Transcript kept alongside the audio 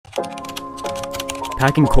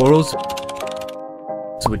Packing corals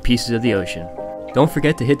with pieces of the ocean. Don't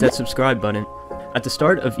forget to hit that subscribe button. At the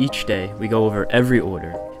start of each day, we go over every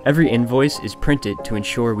order. Every invoice is printed to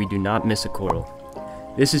ensure we do not miss a coral.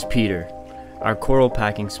 This is Peter, our coral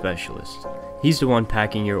packing specialist. He's the one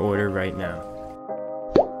packing your order right now.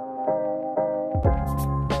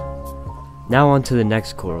 Now on to the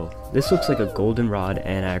next coral. This looks like a goldenrod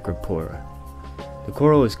anacropora. The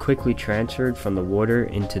coral is quickly transferred from the water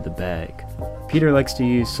into the bag. Peter likes to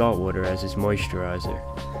use salt water as his moisturizer.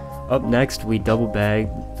 Up next, we double bag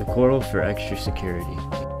the coral for extra security.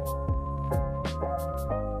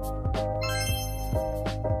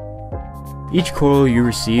 Each coral you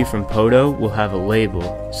receive from POTO will have a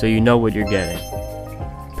label, so you know what you're getting.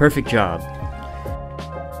 Perfect job.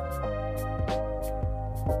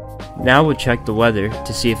 Now we'll check the weather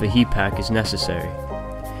to see if a heat pack is necessary.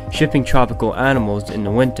 Shipping tropical animals in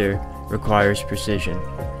the winter requires precision.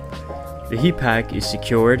 The heat pack is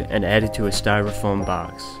secured and added to a styrofoam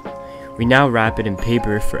box. We now wrap it in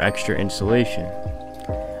paper for extra insulation.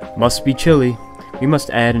 Must be chilly, we must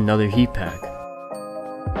add another heat pack.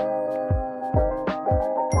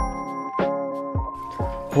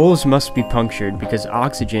 Holes must be punctured because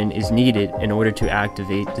oxygen is needed in order to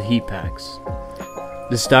activate the heat packs.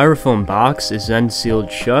 The styrofoam box is then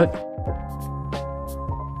sealed shut,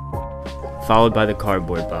 followed by the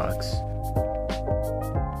cardboard box.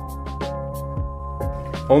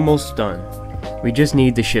 Almost done. We just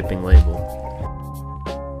need the shipping label.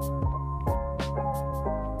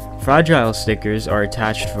 Fragile stickers are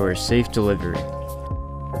attached for a safe delivery.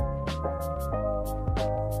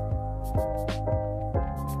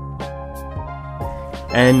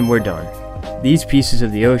 And we're done. These pieces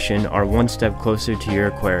of the ocean are one step closer to your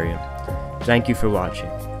aquarium. Thank you for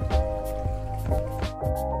watching.